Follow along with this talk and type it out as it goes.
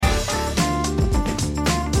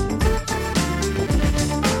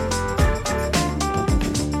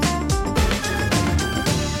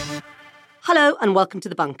Hello and welcome to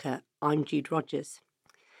The Bunker. I'm Jude Rogers.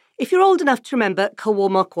 If you're old enough to remember Cold War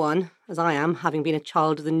Mark I, as I am, having been a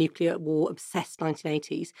child of the nuclear war-obsessed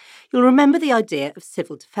 1980s, you'll remember the idea of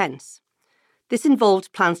civil defence. This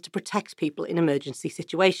involved plans to protect people in emergency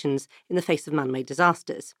situations in the face of man-made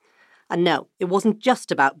disasters. And no, it wasn't just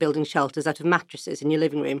about building shelters out of mattresses in your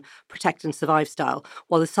living room, protect and survive style,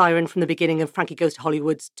 while the siren from the beginning of Frankie Goes to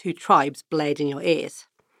Hollywood's Two Tribes blared in your ears.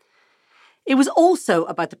 It was also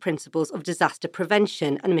about the principles of disaster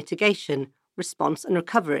prevention and mitigation, response and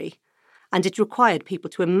recovery. And it required people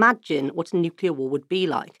to imagine what a nuclear war would be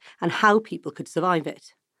like and how people could survive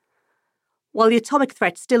it. While the atomic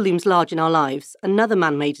threat still looms large in our lives, another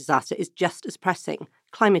man-made disaster is just as pressing,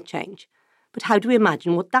 climate change. But how do we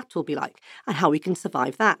imagine what that will be like and how we can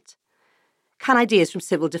survive that? Can ideas from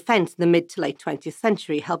civil defence in the mid to late 20th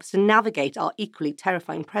century help us to navigate our equally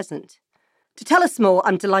terrifying present? To tell us more,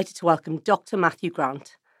 I'm delighted to welcome Dr. Matthew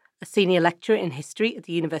Grant, a senior lecturer in history at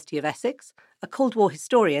the University of Essex, a Cold War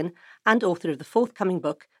historian, and author of the forthcoming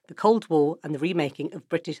book, The Cold War and the Remaking of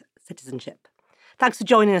British Citizenship. Thanks for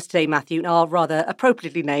joining us today, Matthew, in our rather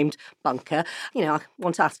appropriately named bunker. I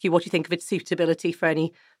want to ask you what you think of its suitability for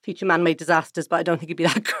any future man-made disasters, but I don't think it'd be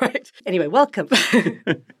that great. Anyway, welcome.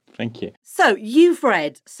 Thank you. So you've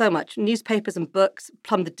read so much, newspapers and books,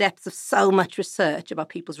 plumbed the depths of so much research about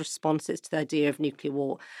people's responses to the idea of nuclear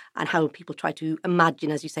war and how people try to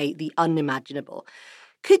imagine, as you say, the unimaginable.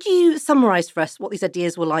 Could you summarise for us what these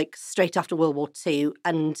ideas were like straight after World War II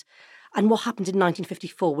and what happened in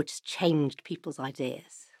 1954, which changed people's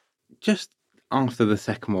ideas? Just after the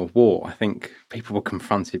Second World War, I think people were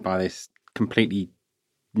confronted by this completely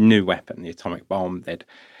new weapon, the atomic bomb. They'd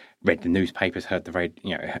read the newspapers, heard the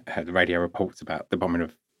radio reports about the bombing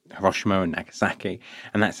of Hiroshima and Nagasaki,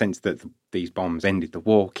 and that sense that these bombs ended the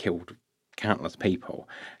war, killed countless people.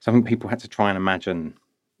 So I think people had to try and imagine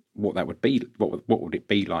what that would be. What would it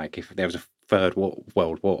be like if there was a third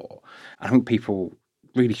world war? I think people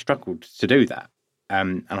really struggled to do that,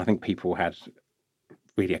 and I think people had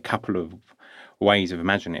really a couple of ways of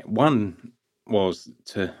imagining it. One was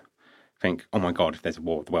to think, "Oh my God, if there's a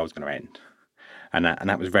war, the world's going to end." And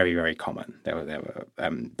that was very, very common. There were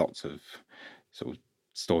lots of sort of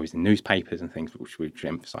stories in newspapers and things which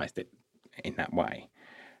emphasised it in that way.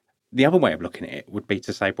 The other way of looking at it would be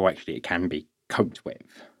to say, well, actually, it can be coped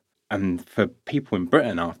with. And for people in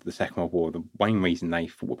Britain after the Second World War, the main reason they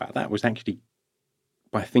thought about that was actually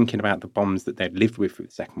by thinking about the bombs that they'd lived with through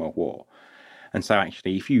the Second World War. And so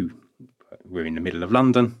actually, if you were in the middle of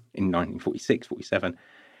London in 1946, 47,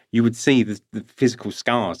 you would see the physical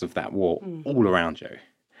scars of that war all around you.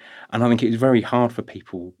 And I think it was very hard for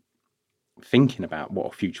people thinking about what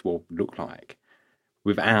a future war would look like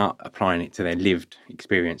without applying it to their lived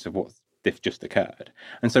experience of what just occurred.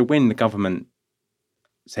 And so when the government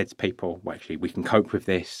said to people, well, actually, we can cope with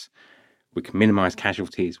this, we can minimise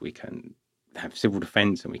casualties, we can have civil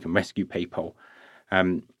defence and we can rescue people,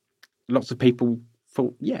 lots of people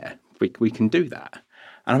thought, yeah, we can do that.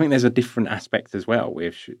 And I think there's a different aspect as well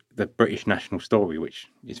with the British national story, which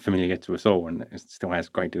is familiar to us all and it still has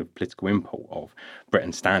a great deal of political import of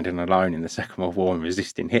Britain standing alone in the Second World War and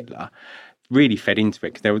resisting Hitler, really fed into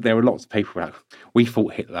it. Because there were lots of people like, we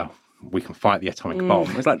fought Hitler, we can fight the atomic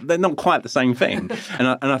bomb. It's like, they're not quite the same thing. and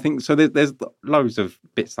I think, so there's loads of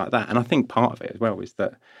bits like that. And I think part of it as well is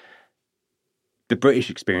that the British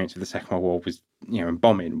experience of the Second World War was, and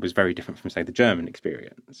bombing was very different from, say, the German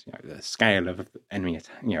experience. The scale of enemy,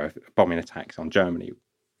 bombing attacks on Germany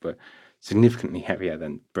were significantly heavier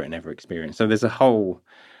than Britain ever experienced. So there's a whole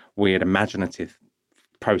weird imaginative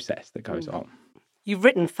process that goes on. You've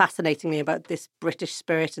written fascinatingly about this British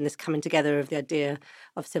spirit and this coming together of the idea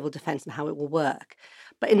of civil defence and how it will work.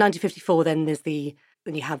 But in 1954, then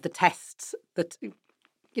you have the tests that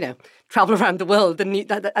travel around the world. And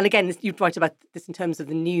again, you write about this in terms of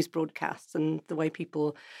the news broadcasts and the way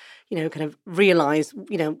people, kind of realise,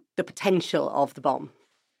 the potential of the bomb.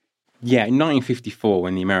 Yeah, in 1954,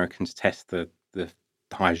 when the Americans test the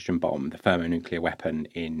hydrogen bomb, the thermonuclear weapon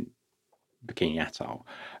in Bikini Atoll,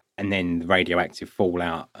 and then the radioactive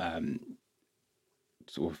fallout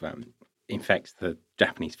infects the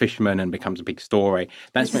Japanese fishermen and becomes a big story.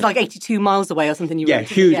 This is like 82 miles away or something.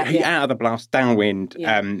 Huge, out of the blast, downwind.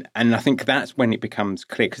 Yeah. And I think that's when it becomes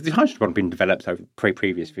clear, because the hydrogen bomb had been developed over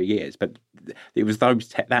previous few years, but it was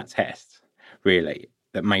that test, really,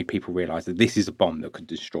 that made people realise that this is a bomb that could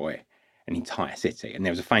destroy an entire city. And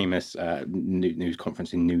there was a famous news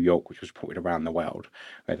conference in New York, which was reported around the world,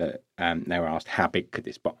 where they were asked, how big could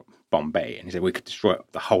this bomb be? And he said, we could destroy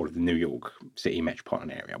the whole of the New York City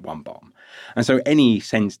metropolitan area, one bomb. And so any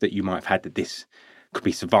sense that you might have had that this could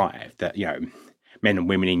be survived, that, men and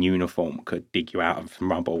women in uniform could dig you out of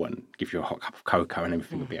some rubble and give you a hot cup of cocoa and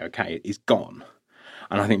everything would be okay, is gone.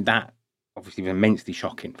 And I think that obviously was immensely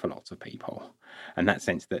shocking for lots of people. And that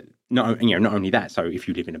sense that, not only that, so if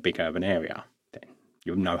you live in a big urban area, then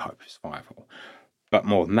you have no hope of survival. But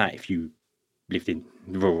more than that, if you lived in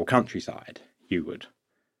the rural countryside, you would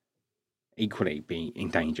equally be in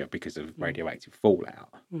danger because of radioactive fallout.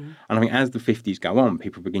 And I think as the 50s go on,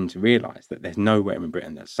 people begin to realise that there's nowhere in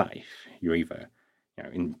Britain that's safe. You're either,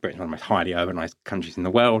 in Britain, one of the most highly urbanised countries in the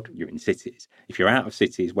world, you're in cities. If you're out of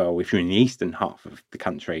cities, well, if you're in the eastern half of the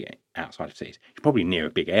country, outside of cities, you're probably near a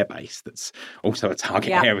big airbase that's also a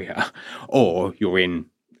target area, or you're in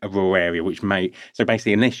a rural area, which may... So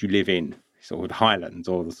basically, unless you live in sort of the Highlands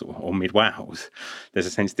or Mid Wales, there's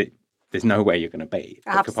a sense that there's nowhere you're going to be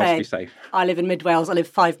that could possibly be safe. I live in Mid Wales. I live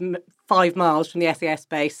 5 miles from the SAS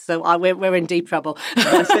base, so we're in deep trouble.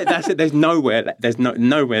 That's it. There's nowhere. There's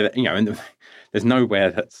nowhere that, there's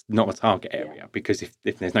nowhere that's not a target area, because if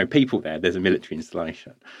there's no people there, there's a military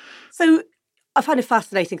installation. So I find it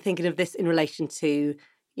fascinating thinking of this in relation to,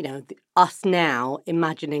 us now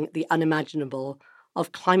imagining the unimaginable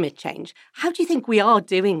of climate change. How do you think we are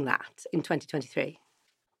doing that in 2023?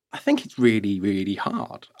 I think it's really, really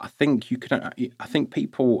hard. I think I think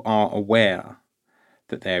people are aware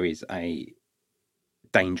that there is a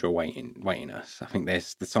danger waiting us. I think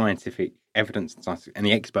there's the scientific evidence and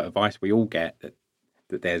the expert advice we all get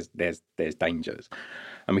that there's dangers,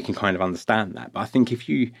 and we can kind of understand that. But I think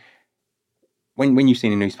when you see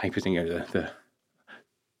in the newspapers, the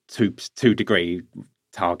 2 degree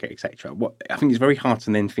target, etc., I think it's very hard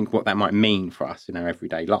to then think what that might mean for us in our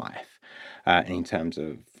everyday life, in terms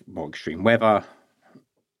of more extreme weather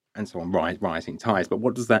and so on, rising tides. But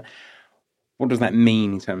what does that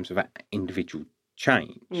mean in terms of individual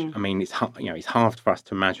change? I mean, it's hard for us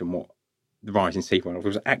to imagine what the rising sea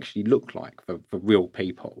levels actually look like for real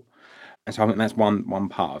people. And so I think that's one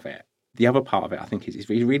part of it. The other part of it, I think, is it's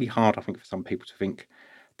really hard, I think, for some people to think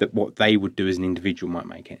that what they would do as an individual might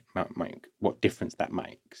make what difference that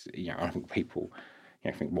makes. I think people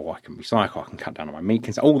think, well, I can recycle, I can cut down on my meat,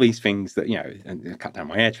 and all these things that, and cut down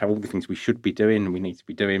my air travel, all the things we should be doing and we need to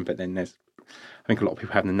be doing. But then there's, I think a lot of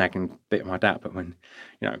people have the nagging bit of my doubt, but when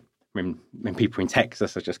people in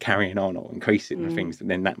Texas are just carrying on or increasing the things,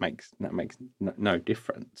 then that makes no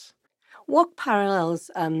difference. What parallels,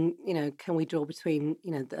 can we draw between,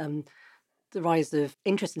 the rise of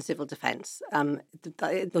interest in civil defence,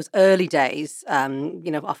 those early days,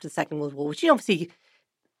 after the Second World War, which obviously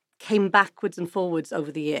came backwards and forwards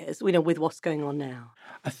over the years, with what's going on now?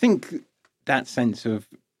 I think that sense of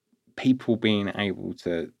people being able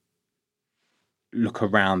to look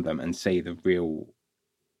around them and see the real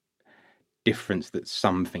difference that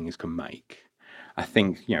some things can make. I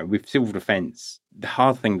think, with civil defence, the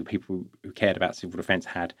hard thing that people who cared about civil defence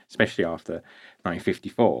had, especially after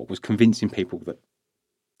 1954, was convincing people that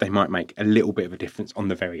they might make a little bit of a difference on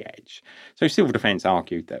the very edge. So civil defence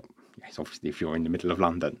argued that, yes, obviously, if you're in the middle of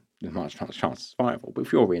London, there's not much chance of survival. But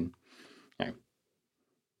if you're in,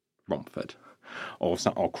 Romford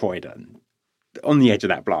or Croydon, on the edge of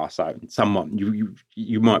that blast zone, someone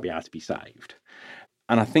you might be able to be saved.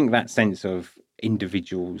 And I think that sense of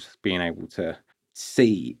individuals being able to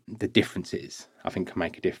see the differences, I think, can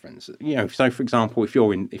make a difference. So for example, if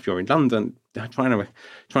you're in London, trying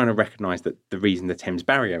to recognise that the reason the Thames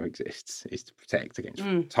Barrier exists is to protect against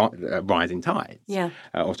rising tides,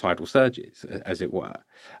 or tidal surges, as it were.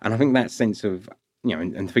 And I think that sense of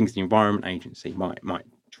and things the Environment Agency might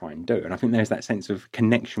try and do. And I think there's that sense of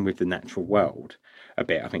connection with the natural world a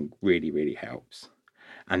bit. I think really, really helps.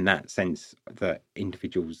 And that sense that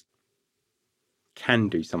individuals can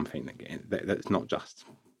do something that's not just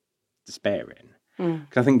despairing.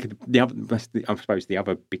 Because I think the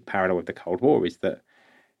other big parallel with the Cold War is that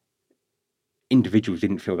individuals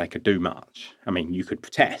didn't feel they could do much. I mean, you could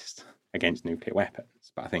protest against nuclear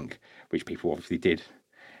weapons, but I think, which people obviously did.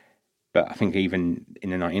 But I think even in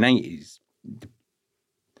the 1980s,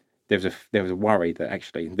 there was a worry that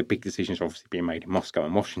actually the big decisions are obviously being made in Moscow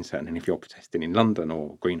and Washington, and if you're protesting in London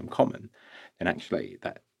or Greenham Common, then actually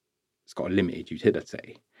it's got a limited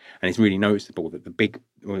utility. And it's really noticeable that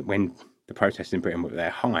when the protests in Britain were at their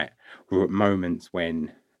height, were at moments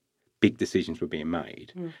when big decisions were being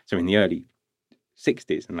made. So in the early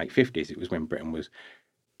 60s and late 50s, it was when Britain was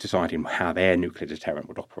deciding how their nuclear deterrent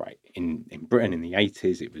would operate. In Britain in the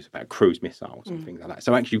 80s, it was about cruise missiles and things like that.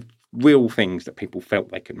 So actually real things that people felt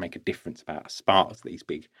they could make a difference about as part of these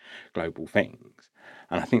big global things.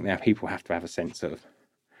 And I think now people have to have a sense of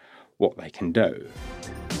what they can do.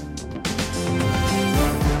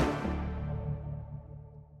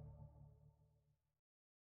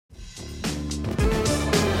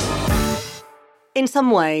 in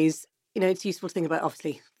some ways, it's useful to think about,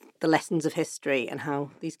 obviously, the lessons of history and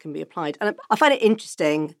how these can be applied. And I find it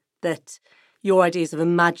interesting that your ideas of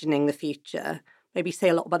imagining the future maybe say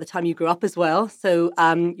a lot about the time you grew up as well. So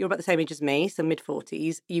you're about the same age as me, so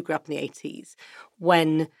mid-40s. You grew up in the 80s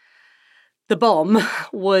when the bomb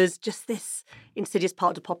was just this insidious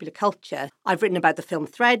part of popular culture. I've written about the film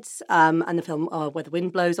Threads and the film Where the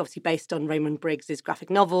Wind Blows, obviously based on Raymond Briggs's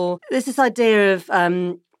graphic novel. There's this idea of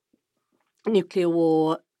nuclear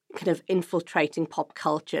war kind of infiltrating pop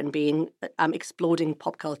culture and being exploring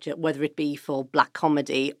pop culture, whether it be for black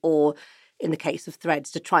comedy or, in the case of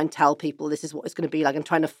Threads, to try and tell people this is what it's going to be like and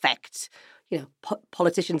try and affect,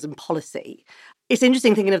 politicians and policy. It's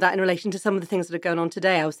interesting thinking of that in relation to some of the things that are going on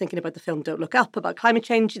today. I was thinking about the film Don't Look Up, about climate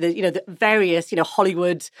change, the various,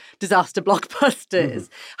 Hollywood disaster blockbusters.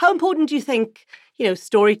 How important do you think,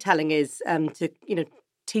 storytelling is to,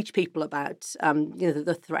 teach people about,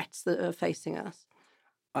 the threats that are facing us?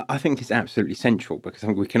 I think it's absolutely central, because I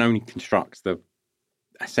think we can only construct a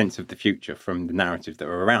sense of the future from the narratives that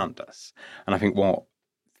are around us. And I think what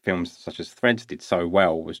films such as Threads did so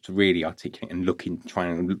well was to really articulate and try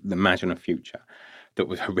and imagine a future that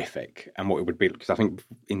was horrific and what it would be. Because I think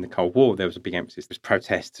in the Cold War, there was a big emphasis, there was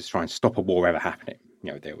protests to try and stop a war ever happening.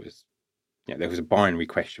 There was a binary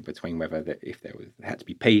question between whether if there had to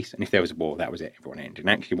be peace, and if there was a war, that was it, everyone ended. And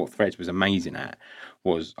actually what Threads was amazing at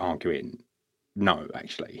was arguing, no,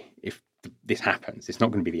 actually, if this happens, it's not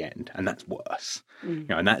going to be the end, and that's worse.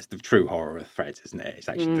 And that's the true horror of Threads, isn't it? It's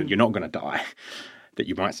actually that you're not going to die, that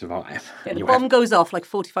you might survive. Yeah, the bomb goes off like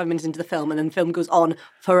 45 minutes into the film, and then the film goes on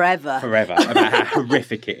forever. About how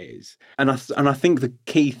horrific it is. And I think the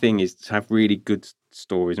key thing is to have really good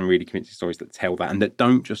stories and really convincing stories that tell that, and that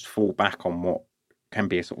don't just fall back on what can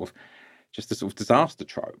be a sort of disaster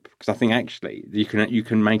trope. Because I think actually you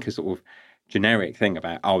can make a sort of generic thing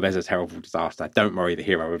about, there's a terrible disaster, don't worry, the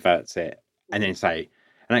hero averts it, and then say,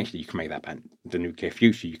 and actually you can make that about the nuclear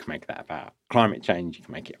future, you can make that about climate change, you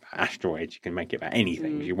can make it about asteroids, you can make it about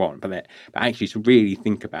anything you want, but actually to really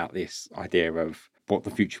think about this idea of what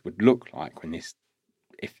the future would look like when this,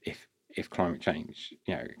 if climate change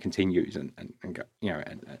continues and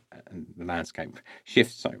the landscape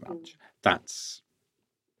shifts so much, that's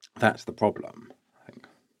the problem, I think.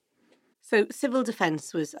 So civil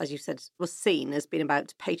defence was, as you said, was seen as being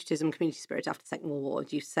about patriotism, community spirit after the Second World War,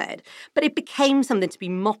 as you said. But it became something to be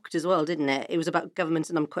mocked as well, didn't it? It was about governments,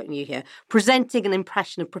 and I'm quoting you here, presenting an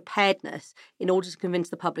impression of preparedness in order to convince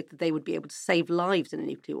the public that they would be able to save lives in a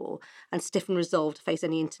nuclear war and stiffen resolve to face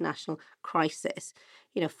any international crisis.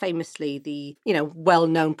 Famously, the,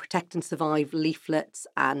 well-known Protect and Survive leaflets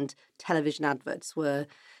and television adverts were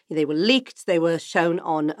leaked. They were shown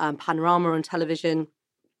on Panorama on television.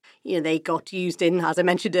 They got used in, as I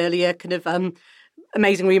mentioned earlier, kind of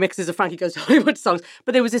amazing remixes of Frankie Goes to Hollywood songs.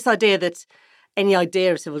 But there was this idea that any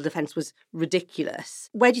idea of civil defence was ridiculous.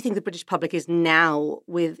 Where do you think the British public is now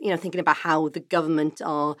with, thinking about how the government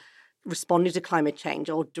are responding to climate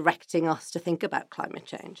change or directing us to think about climate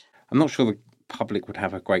change? I'm not sure the public would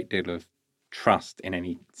have a great deal of trust in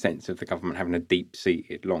any sense of the government having a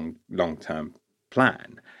deep-seated, long-term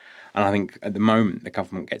plan. And I think at the moment the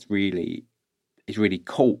government is really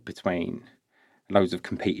caught between loads of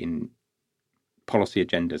competing policy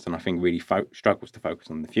agendas, and I think really struggles to focus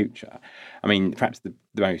on the future. I mean, perhaps the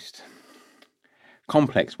most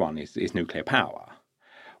complex one is nuclear power,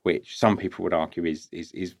 which some people would argue is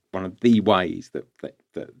one of the ways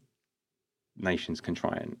that nations can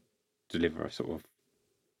try and deliver a sort of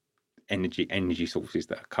energy sources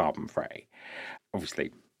that are carbon free.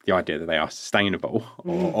 Obviously, the idea that they are sustainable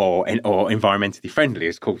or environmentally friendly,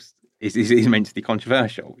 of course, is immensely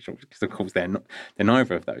controversial, because of course they're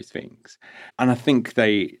neither of those things. And I think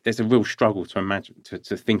there's a real struggle to imagine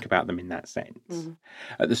to think about them in that sense.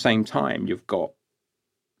 At the same time, you've got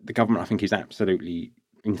the government, I think, is absolutely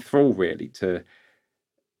enthralled really to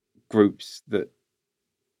groups that,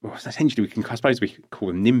 well, essentially we could call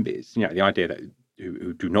them NIMBYs. The idea that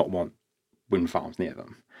who do not want wind farms near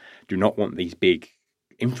them, do not want these big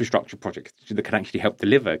infrastructure projects that can actually help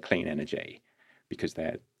deliver clean energy, because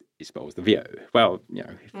it spoils the view. Well,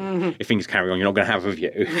 if things carry on, you're not going to have a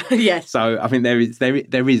view. Yes. So I think there is that,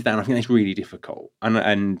 and I think that's really difficult.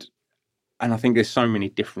 And I think there's so many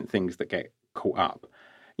different things that get caught up.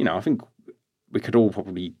 I think we'd all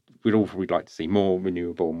probably like to see more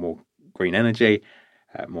renewable, more green energy,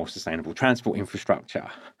 more sustainable transport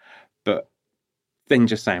infrastructure. But then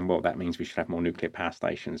just saying, well, that means we should have more nuclear power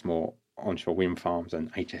stations, more onshore wind farms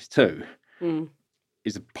and HS2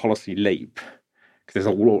 is a policy leap, because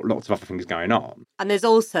there's lots of other things going on. And there's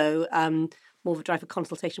also more of a drive for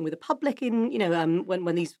consultation with the public in,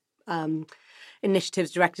 when these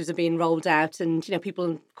initiatives, directives are being rolled out, and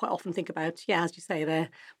people quite often think about, as you say, their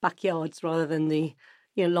backyards rather than the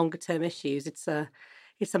longer term issues. It's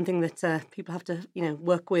something that people have to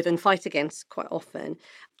work with and fight against quite often.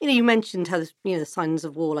 You mentioned how the signs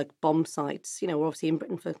of war, like bomb sites, were obviously in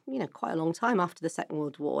Britain for quite a long time after the Second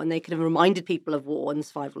World War, and they kind of reminded people of war and the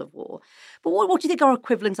survival of war. But what do you think our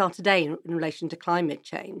equivalents are today in relation to climate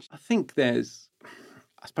change? I think I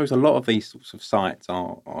suppose a lot of these sorts of sites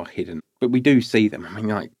are hidden, but we do see them. I mean,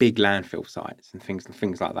 like big landfill sites and things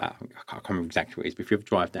like that. I can't remember exactly what it is, but if you ever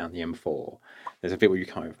drive down the M4, there's a bit where you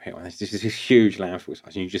come over here and there's just this huge landfill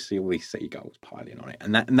site, and you just see all these seagulls piling on it.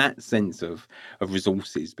 And that sense of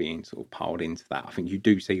resources being sort of piled into that, I think you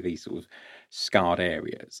do see these sort of scarred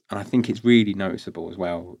areas. And I think it's really noticeable as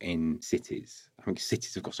well in cities. I think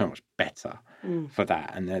cities have got so much better for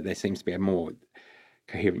that, and there seems to be a more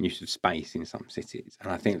coherent use of space in some cities,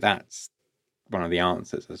 and I think that's one of the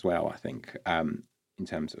answers as well. I think in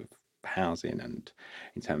terms of housing and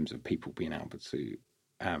in terms of people being able to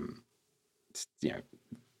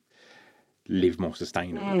live more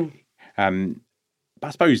sustainably. But I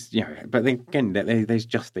suppose but then again, there's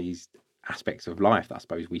just these aspects of life that I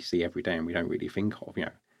suppose we see every day and we don't really think of.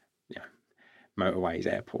 Motorways,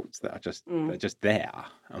 airports that are just there,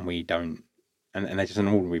 and we don't, and they're just an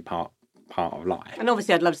ordinary part of life. And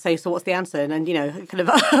obviously I'd love to say, so what's the answer? And kind of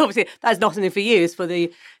obviously that's not something for you, it's for the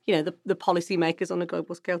the policymakers on a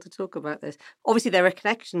global scale to talk about this. Obviously there are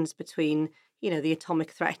connections between the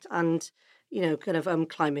atomic threat and kind of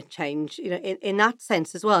climate change, in that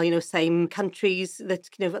sense as well, same countries that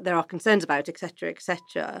there are concerns about, etc.,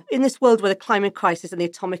 etc. In this world where the climate crisis and the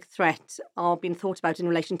atomic threat are being thought about in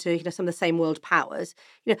relation to some of the same world powers,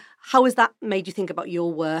 how has that made you think about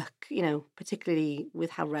your work, particularly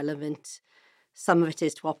with how relevant some of it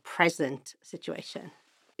is to our present situation?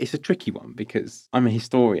 It's a tricky one because I'm a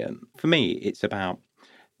historian. For me, it's about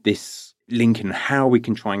this link and how we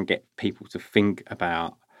can try and get people to think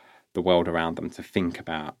about the world around them, to think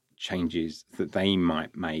about changes that they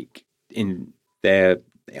might make in their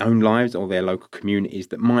own lives or their local communities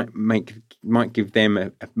that might give them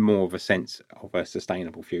a more of a sense of a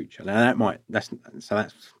sustainable future. Now that's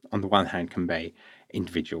on the one hand can be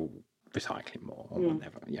individual recycling more or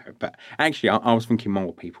whatever, But actually, I was thinking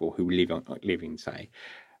more people who live in say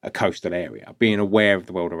a coastal area, being aware of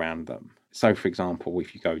the world around them. So, for example,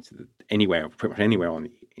 if you go to pretty much anywhere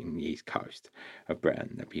in the east coast of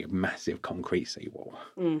Britain, there'd be a massive concrete seawall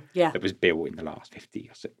that was built in the last 50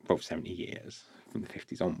 or 70 years, from the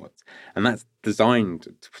 50s onwards, and that's designed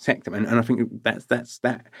to protect them. And I think that's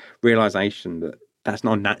that realization that that's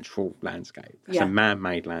not a natural landscape; it's a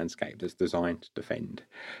man-made landscape that's designed to defend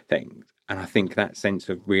things. And I think that sense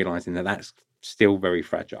of realizing that that's still very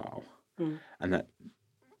fragile, and that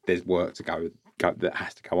there's work to go that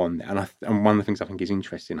has to go on there. And one of the things I think is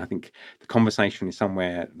interesting, I think the conversation is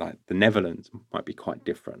somewhere like the Netherlands might be quite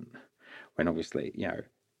different, when obviously,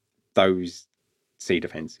 those sea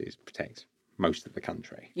defences protect most of the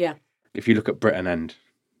country. Yeah. If you look at Britain and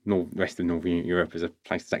the rest of Northern Europe as a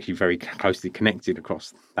place that's actually very closely connected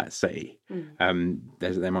across that sea,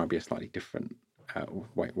 there might be a slightly different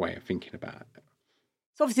way of thinking about it.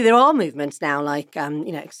 So obviously there are movements now like,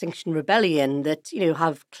 Extinction Rebellion that,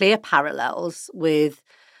 have clear parallels with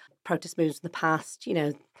protest movements in the past.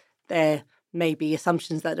 There may be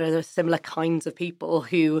assumptions that there are similar kinds of people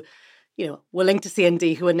who, were linked to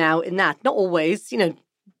CND who are now in that. Not always,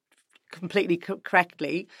 completely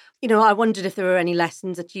correctly. I wondered if there were any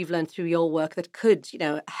lessons that you've learned through your work that could,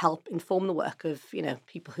 help inform the work of,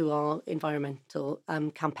 people who are environmental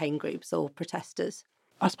campaign groups or protesters.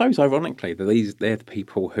 I suppose, ironically, they're the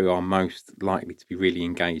people who are most likely to be really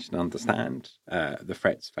engaged and understand the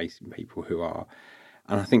threats facing people who are.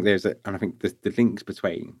 And I think the links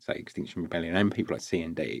between, say, Extinction Rebellion and people like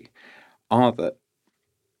CND are that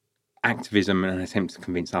activism and an attempt to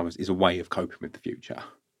convince others is a way of coping with the future,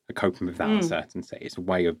 coping with that uncertainty. It's a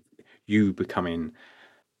way of you becoming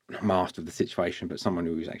not master of the situation, but someone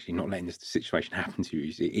who is actually not letting the situation happen to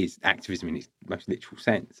you is activism in its most literal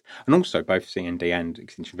sense. And also both CND and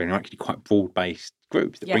Extinction Rebellion are actually quite broad-based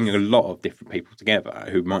groups that bring a lot of different people together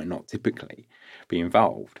who might not typically be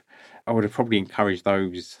involved. I would have probably encouraged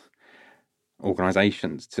those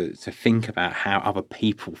organisations to think about how other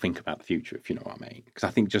people think about the future, if you know what I mean. Because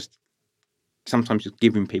I think sometimes just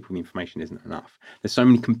giving people the information isn't enough. There's so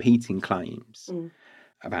many competing claims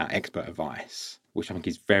about expert advice, which I think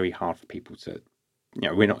is very hard for people to,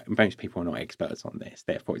 most people are not experts on this.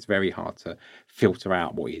 Therefore, it's very hard to filter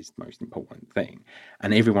out what is the most important thing.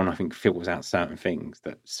 And everyone, I think, filters out certain things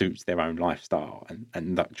that suits their own lifestyle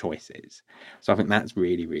and that choices. So I think that's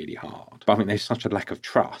really, really hard. But I think there's such a lack of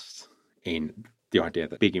trust in the idea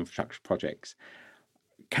that big infrastructure projects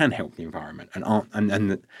can help the environment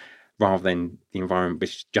and rather than the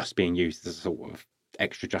environment just being used as a sort of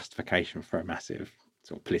extra justification for a massive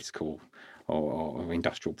sort of political or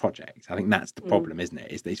industrial project. I think that's the problem, isn't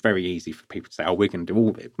it? It's very easy for people to say, oh, we're going to do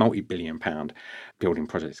all the multi-billion-pound building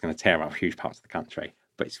projects going to tear up huge parts of the country,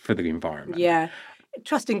 but it's for the environment. Yeah.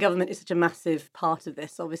 Trust in government is such a massive part of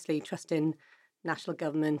this. Obviously, trust in national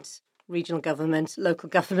government, regional government, local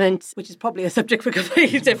government, which is probably a subject for a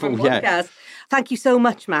completely different podcast. Yeah. Thank you so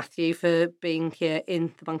much, Matthew, for being here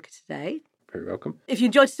in The Bunker today. Very welcome. If you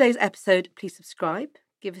enjoyed today's episode, please subscribe,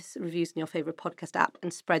 give us reviews in your favourite podcast app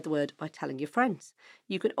and spread the word by telling your friends.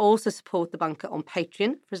 You can also support The Bunker on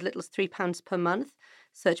Patreon for as little as £3 per month.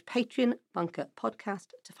 Search Patreon Bunker Podcast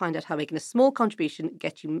to find out how making a small contribution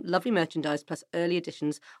gets you lovely merchandise plus early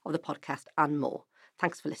editions of the podcast and more.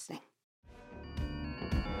 Thanks for listening.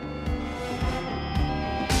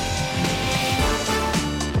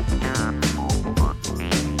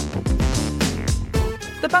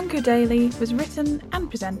 The Bunker Daily was written and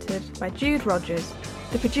presented by Jude Rogers.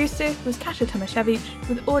 The producer was Kasia Tomaszewicz,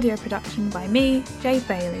 with audio production by me, Jade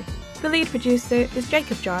Bailey. The lead producer is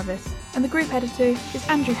Jacob Jarvis, and the group editor is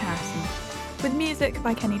Andrew Harrison. With music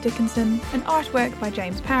by Kenny Dickinson and artwork by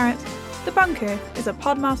James Parrott, The Bunker is a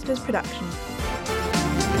Podmasters production.